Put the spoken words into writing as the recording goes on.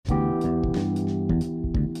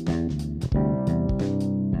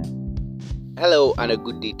Hello and a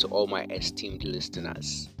good day to all my esteemed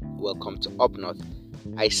listeners. Welcome to Up North.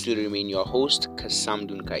 I still remain your host,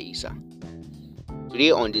 Kasamdun Kaisa.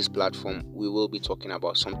 Today on this platform, we will be talking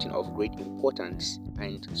about something of great importance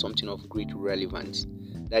and something of great relevance.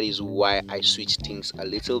 That is why I switched things a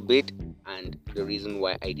little bit and the reason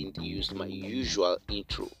why I didn't use my usual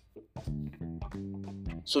intro.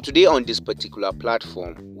 So today on this particular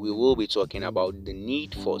platform, we will be talking about the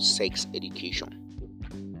need for sex education.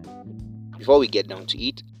 Before we get down to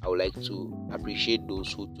it, I would like to appreciate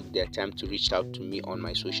those who took their time to reach out to me on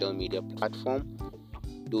my social media platform,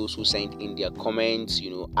 those who sent in their comments,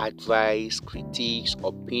 advice, critiques,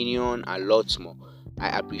 opinion, and lots more.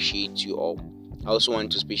 I appreciate you all. I also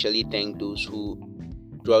want to specially thank those who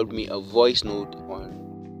dropped me a voice note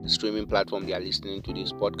on the streaming platform they are listening to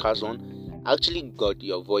this podcast on. I actually got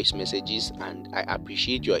your voice messages and I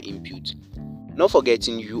appreciate your input. Not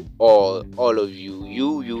forgetting you all of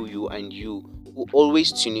you, and you who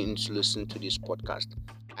always tune in to listen to this podcast.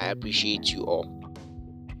 I appreciate you all.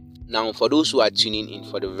 Now, for those who are tuning in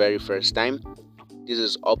for the very first time, this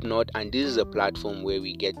is Up North, and this is a platform where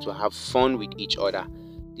we get to have fun with each other.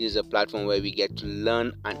 This is a platform where we get to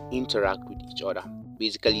learn and interact with each other.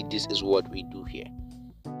 Basically, this is what we do here.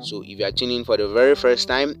 So, if you are tuning in for the very first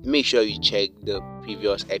time, make sure you check the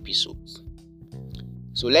previous episodes.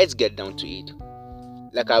 So, let's get down to it.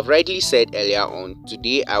 Like I've rightly said earlier on,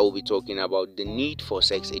 today I will be talking about the need for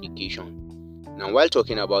sex education. Now, while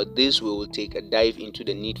talking about this, we will take a dive into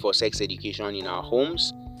the need for sex education in our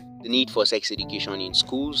homes, the need for sex education in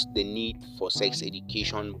schools, the need for sex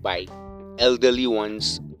education by elderly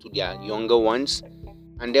ones to their younger ones,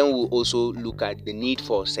 and then we'll also look at the need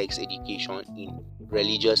for sex education in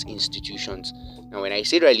religious institutions. Now, when I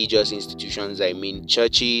say religious institutions, I mean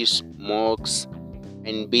churches, mosques,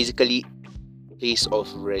 and basically place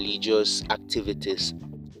of religious activities.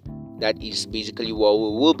 That is basically what we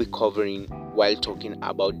will be covering while talking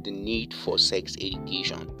about the need for sex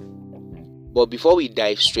education. But before we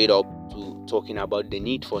dive straight up to talking about the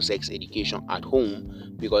need for sex education at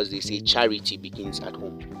home, because they say charity begins at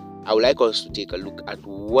home, I would like us to take a look at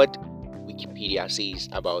what Wikipedia says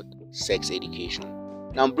about sex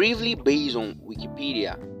education. Now, briefly based on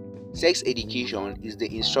Wikipedia, sex education is the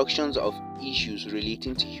instructions of issues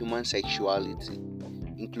relating to human sexuality,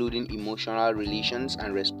 including emotional relations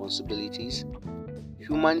and responsibilities,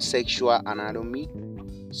 human sexual anatomy,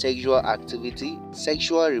 sexual activity,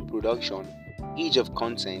 sexual reproduction, age of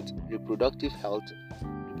consent, reproductive health,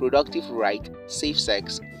 reproductive right, safe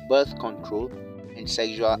sex, birth control, and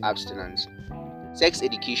sexual abstinence. Sex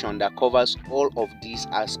education that covers all of these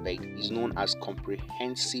aspects is known as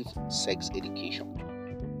comprehensive sex education.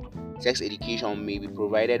 Sex education may be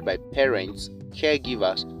provided by parents,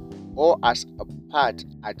 caregivers, or as a part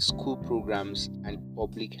at school programs and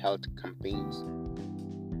public health campaigns.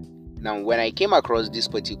 Now, when I came across this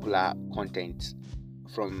particular content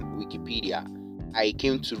from Wikipedia, I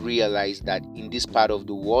came to realize that in this part of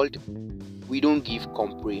the world, we don't give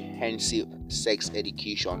comprehensive sex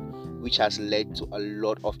education, which has led to a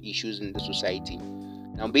lot of issues in the society.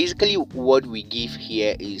 Now, basically, what we give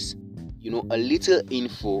here is a little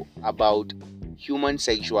info about human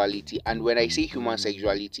sexuality. And when I say human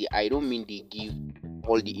sexuality, I don't mean they give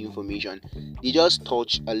all the information. They just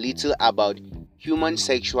touch a little about human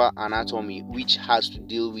sexual anatomy, which has to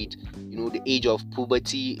deal with the age of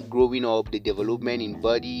puberty, growing up, the development in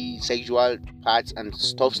body, sexual parts, and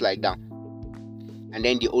stuffs like that. And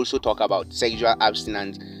then they also talk about sexual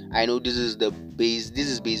abstinence. I know this is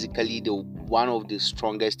basically the one of the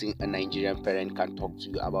strongest thing a Nigerian parent can talk to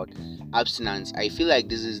you about. Abstinence. I feel like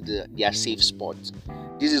this is their safe spot.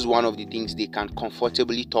 This is one of the things they can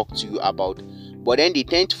comfortably talk to you about. But then they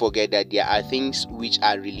tend to forget that there are things which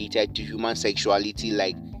are related to human sexuality,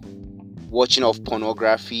 like watching of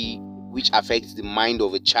pornography, which affects the mind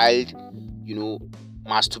of a child,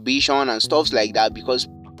 masturbation and stuff like that, because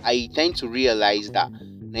I tend to realize that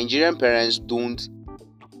Nigerian parents don't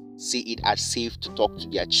see it as safe to talk to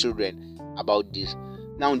their children about this.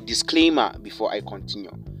 Now, disclaimer before I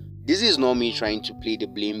continue. This is not me trying to play the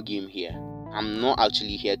blame game here. I'm not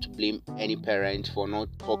actually here to blame any parent for not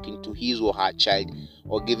talking to his or her child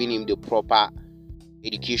or giving him the proper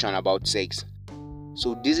education about sex.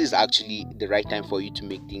 So this is actually the right time for you to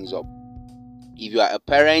make things up. If you are a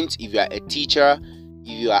parent, if you are a teacher,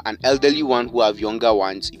 if you are an elderly one who have younger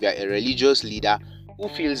ones, if you are a religious leader who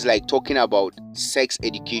feels like talking about sex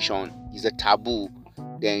education is a taboo,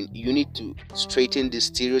 then you need to straighten this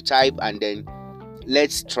stereotype and then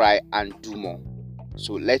let's try and do more.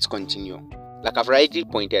 So let's continue. Like I've already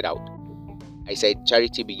pointed out, I said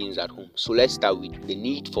charity begins at home. So let's start with the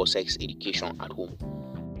need for sex education at home.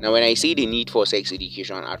 Now, when I say the need for sex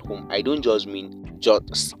education at home, I don't just mean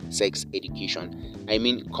just sex education. I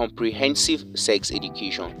mean comprehensive sex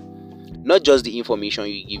education. Not just the information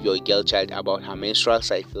you give your girl child about her menstrual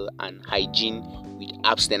cycle and hygiene with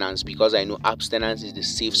abstinence, because I know abstinence is the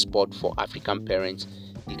safe spot for African parents.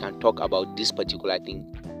 They can talk about this particular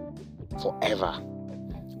thing forever.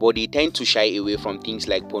 But they tend to shy away from things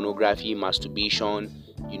like pornography, masturbation,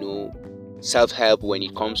 self-help when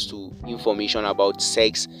it comes to information about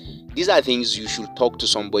sex. These are things you should talk to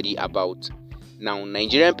somebody about. Now,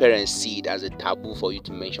 Nigerian parents see it as a taboo for you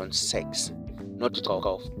to mention sex, not to talk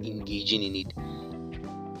of engaging in it,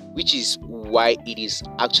 which is why it is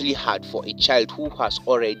actually hard for a child who has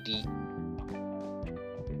already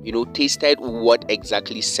tasted what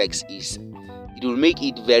exactly sex is. It will make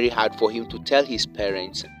it very hard for him to tell his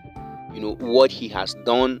parents what he has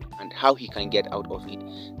done and how he can get out of it.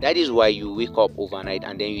 That is why you wake up overnight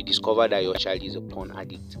and then you discover that your child is a porn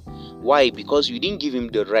addict. Why? Because you didn't give him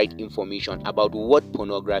the right information about what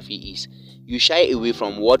pornography is. You shy away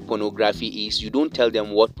from what pornography is. You don't tell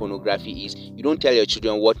them what pornography is. You don't tell your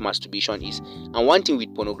children what masturbation is. And one thing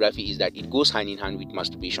with pornography is that it goes hand in hand with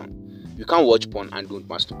masturbation. You can't watch porn and don't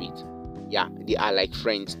masturbate. Yeah, they are like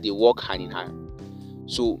friends. They walk hand in hand.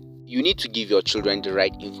 So you need to give your children the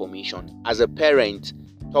right information. As a parent,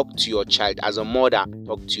 talk to your child. As a mother,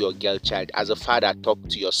 talk to your girl child. As a father, talk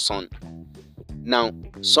to your son. Now,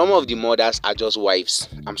 some of the mothers are just wives.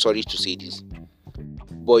 I'm sorry to say this.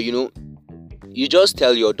 But you just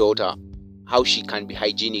tell your daughter how she can be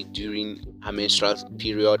hygienic during her menstrual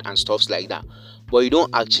period and stuff like that. But you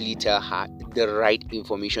don't actually tell her the right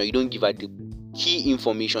information. You don't give her the key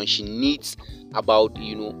information she needs about,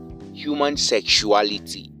 human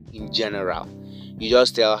sexuality in general. You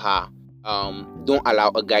just tell her, don't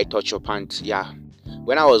allow a guy touch your pants. Yeah.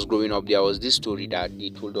 When I was growing up, there was this story that they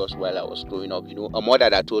told us while I was growing up. A mother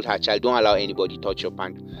that told her child, don't allow anybody touch your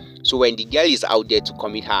pants. So when the girl is out there to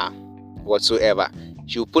commit her whatsoever,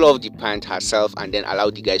 she will pull off the pant herself and then allow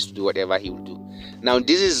the guys to do whatever he will do. Now,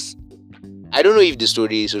 I don't know if the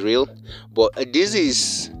story is real, but this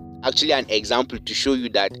is actually an example to show you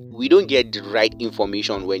that we don't get the right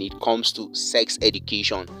information when it comes to sex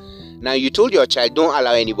education. Now, you told your child, don't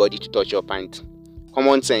allow anybody to touch your pant.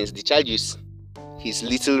 Common sense, the child uses his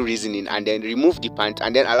little reasoning and then remove the pant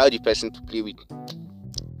and then allow the person to play with.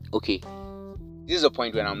 Okay, this is a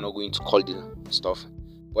point when I'm not going to call the stuff,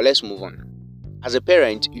 but let's move on. As a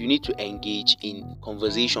parent, you need to engage in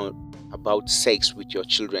conversation about sex with your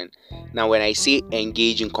children. Now, when I say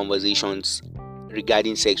engage in conversations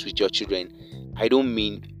regarding sex with your children, I don't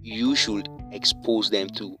mean you should expose them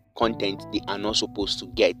to content they are not supposed to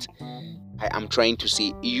get. I am trying to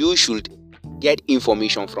say you should get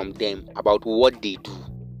information from them about what they do,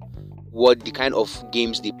 what the kind of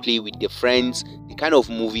games they play with their friends, the kind of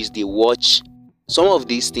movies they watch. Some of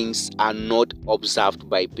these things are not observed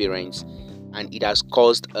by parents, and it has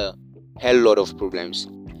caused a hell lot of problems.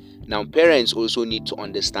 Now, parents also need to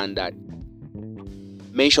understand that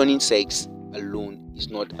mentioning sex alone is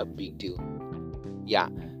not a big deal. Yeah,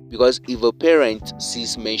 because if a parent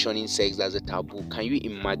sees mentioning sex as a taboo, can you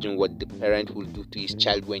imagine what the parent will do to his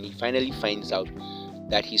child when he finally finds out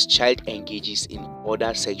that his child engages in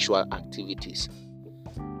other sexual activities?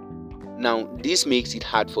 Now, this makes it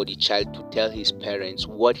hard for the child to tell his parents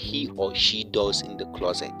what he or she does in the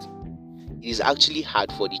closet. It is actually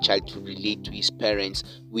hard for the child to relate to his parents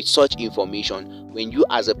with such information when you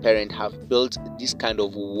as a parent have built this kind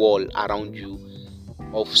of wall around you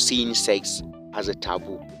of seeing sex as a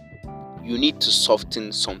taboo. You need to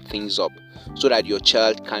soften some things up so that your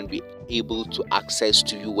child can be able to access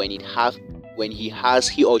to you when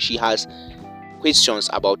he or she has questions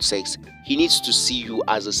about sex. He needs to see you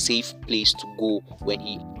as a safe place to go when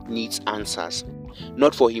he needs answers,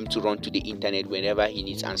 not for him to run to the internet whenever he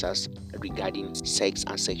needs answers regarding sex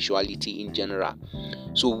and sexuality in general.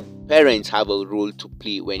 So parents have a role to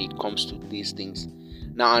play when it comes to these things.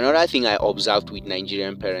 Now, another thing I observed with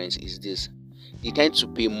Nigerian parents is this: they tend to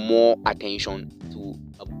pay more attention to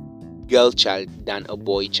a girl child than a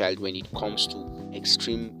boy child when it comes to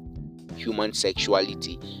extreme human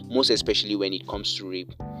sexuality, most especially when it comes to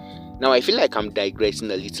rape. Now, I feel like I'm digressing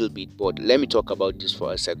a little bit, but let me talk about this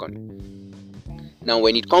for a second. Now,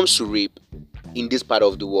 when it comes to rape in this part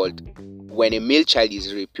of the world, when a male child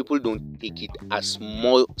is raped, people don't take it as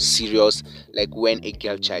more serious like when a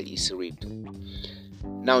girl child is raped.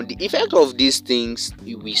 Now, the effect of these things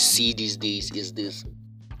we see these days is this: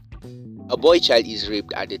 a boy child is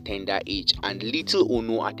raped at a tender age and little or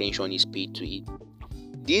no attention is paid to it.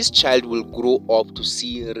 This child will grow up to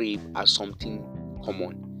see rape as something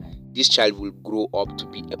common. This child will grow up to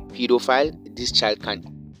be a pedophile. This child can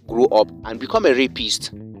grow up and become a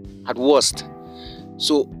rapist at worst.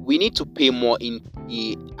 So we need to pay more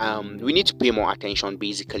attention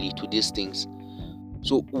basically to these things.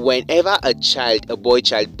 So whenever a boy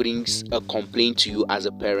child brings a complaint to you as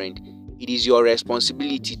a parent, it is your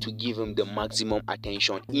responsibility to give him the maximum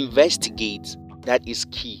attention. Investigate. That is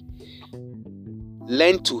key.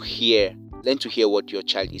 Learn to hear what your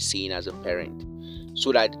child is saying as a parent,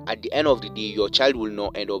 so that at the end of the day your child will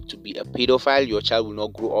not end up to be a pedophile, your child will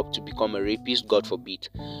not grow up to become a rapist, God forbid.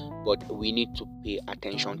 But we need to pay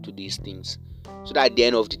attention to these things, so that at the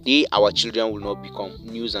end of the day our children will not become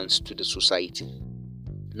nuisance to the society.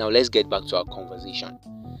 Now let's get back to our conversation.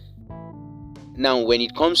 Now, when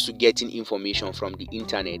it comes to getting information from the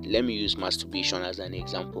internet, let me use masturbation as an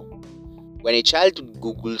example. When a child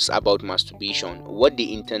Googles about masturbation, what the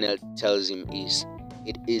internet tells him is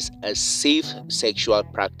it is a safe sexual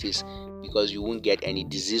practice because you won't get any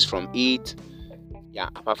disease from it. Yeah,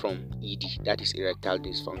 apart from ED, that is erectile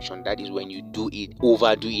dysfunction. That is when you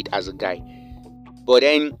overdo it as a guy. But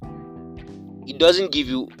then it doesn't give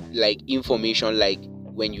you like information like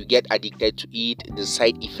when you get addicted to it, the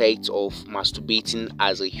side effects of masturbating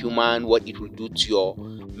as a human, what it will do to your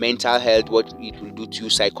mental health, what it will do to you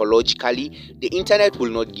psychologically. The internet will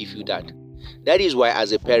not give you that. That is why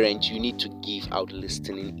as a parent you need to give out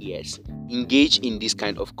listening ears. Engage in this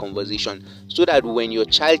kind of conversation, so that when your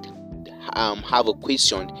child have a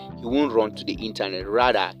question, he won't run to the internet,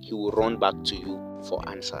 rather he will run back to you for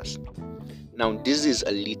answers. Now this is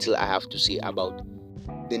a little I have to say about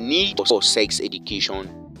the need for sex education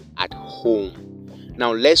at home.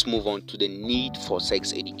 Now let's move on to the need for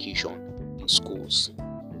sex education in schools.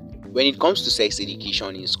 When it comes to sex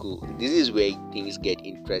education in school, this is where things get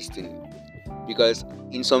interesting, because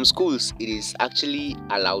in some schools it is actually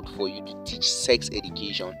allowed for you to teach sex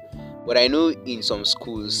education. But I know in some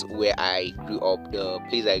schools where I grew up, the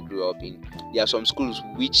place I grew up in, there are some schools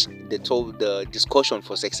which the discussion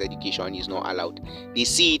for sex education is not allowed. They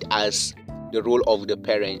see it as the role of the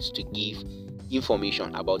parents to give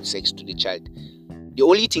information about sex to the child. The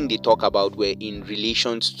only thing they talk about where in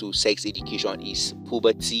relations to sex education is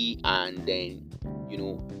puberty and then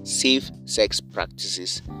safe sex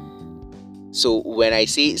practices. So when I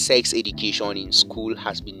say sex education in school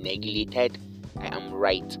has been neglected, I am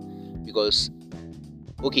right. Because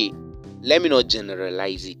okay, let me not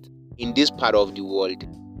generalize it. In this part of the world,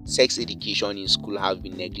 sex education in school have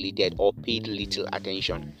been neglected or paid little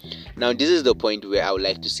attention. Now this is the point where I would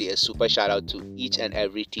like to say a super shout out to each and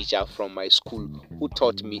every teacher from my school who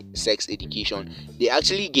taught me sex education. They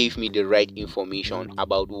actually gave me the right information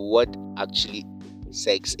about what actually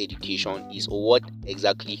sex education is, or what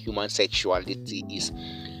exactly human sexuality is.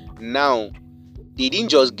 Now they didn't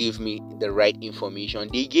just give me the right information,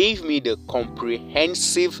 they gave me the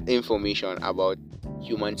comprehensive information about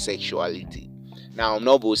human sexuality. Now I'm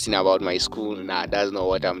not boasting about my school, that's not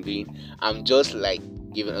what I'm doing. I'm just like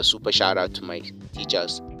giving a super shout out to my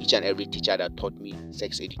teachers, each and every teacher that taught me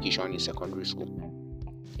sex education in secondary school.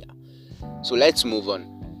 Yeah. So let's move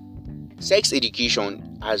on. Sex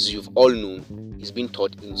education, as you've all known, is being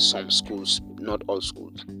taught in some schools, not all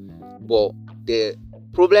schools. But the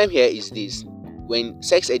problem here is this: when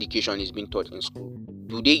sex education is being taught in school,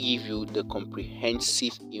 do they give you the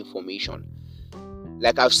comprehensive information?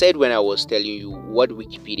 Like I've said when I was telling you what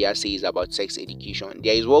Wikipedia says about sex education,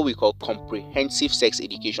 there is what we call comprehensive sex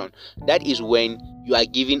education. That is when you are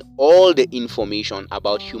given all the information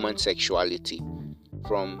about human sexuality,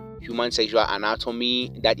 from human sexual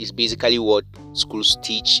anatomy, that is basically what schools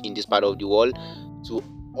teach in this part of the world, to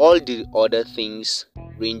all the other things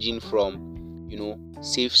ranging from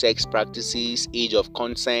safe sex practices, age of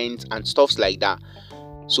consent, and stuffs like that.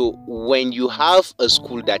 So when you have a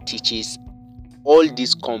school that teaches all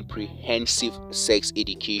this comprehensive sex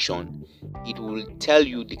education, it will tell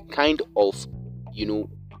you the kind of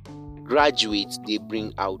graduates they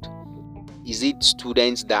bring out. Is it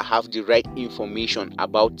students that have the right information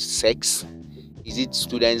about sex? Is it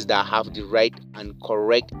students that have the right and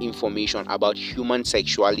correct information about human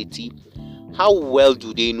sexuality? How well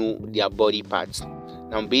do they know their body parts?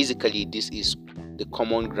 Now basically this is the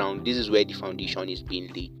common ground. This is where the foundation is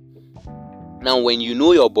being laid. Now when you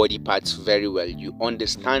know your body parts very well, you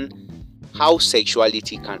understand how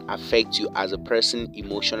sexuality can affect you as a person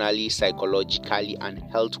emotionally, psychologically, and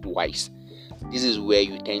health-wise. This is where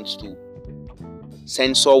you tend to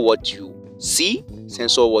censor what you see,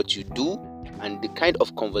 censor what you do, and the kind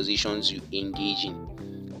of conversations you engage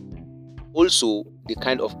in. Also, the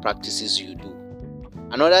kind of practices you do.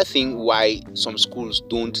 Another thing why some schools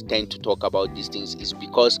don't tend to talk about these things is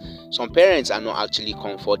because some parents are not actually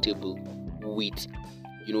comfortable with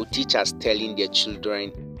teachers telling their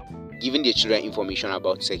children giving their children information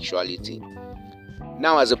about sexuality.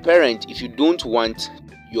 Now, as a parent, if you don't want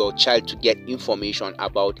your child to get information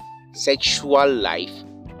about sexual life,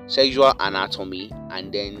 sexual anatomy,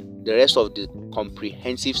 and then the rest of the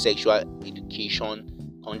comprehensive sexual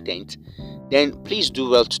education content, then please do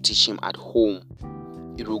well to teach him at home.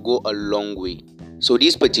 It will go a long way. So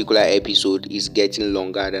this particular episode is getting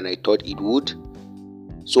longer than I thought it would.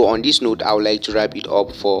 So on this note, I would like to wrap it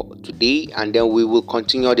up for today, and then we will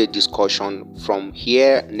continue the discussion from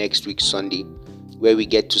here next week Sunday, where we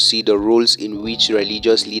get to see the roles in which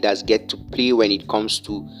religious leaders get to play when it comes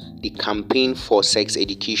to the campaign for sex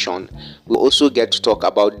education. We'll also get to talk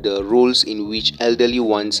about the roles in which elderly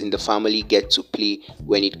ones in the family get to play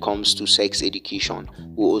when it comes to sex education.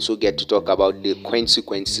 We'll also get to talk about the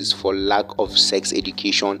consequences for lack of sex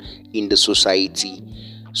education in the society.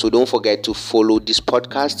 So don't forget to follow this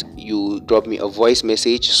podcast. You drop me a voice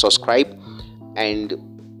message, subscribe, and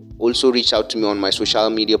also reach out to me on my social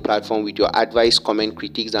media platform with your advice, comment,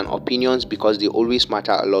 critiques, and opinions, because they always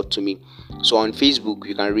matter a lot to me. So on Facebook,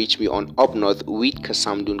 you can reach me on Up North with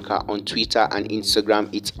Kasam Dunka. On Twitter and Instagram,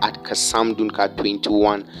 it's at Kasam Dunka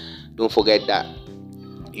 21. Don't forget that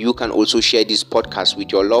you can also share this podcast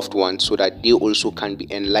with your loved ones so that they also can be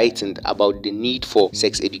enlightened about the need for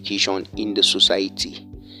sex education in the society.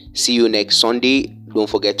 See you next Sunday. Don't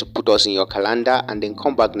forget to put us in your calendar, and then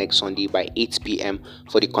come back next Sunday by 8 p.m.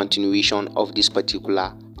 for the continuation of this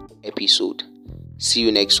particular episode. See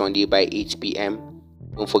you next Sunday by 8 p.m.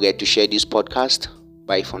 Don't forget to share this podcast.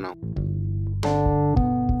 Bye for now.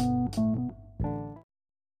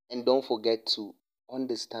 And don't forget to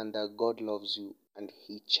understand that God loves you and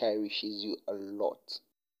He cherishes you a lot.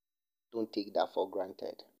 Don't take that for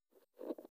granted.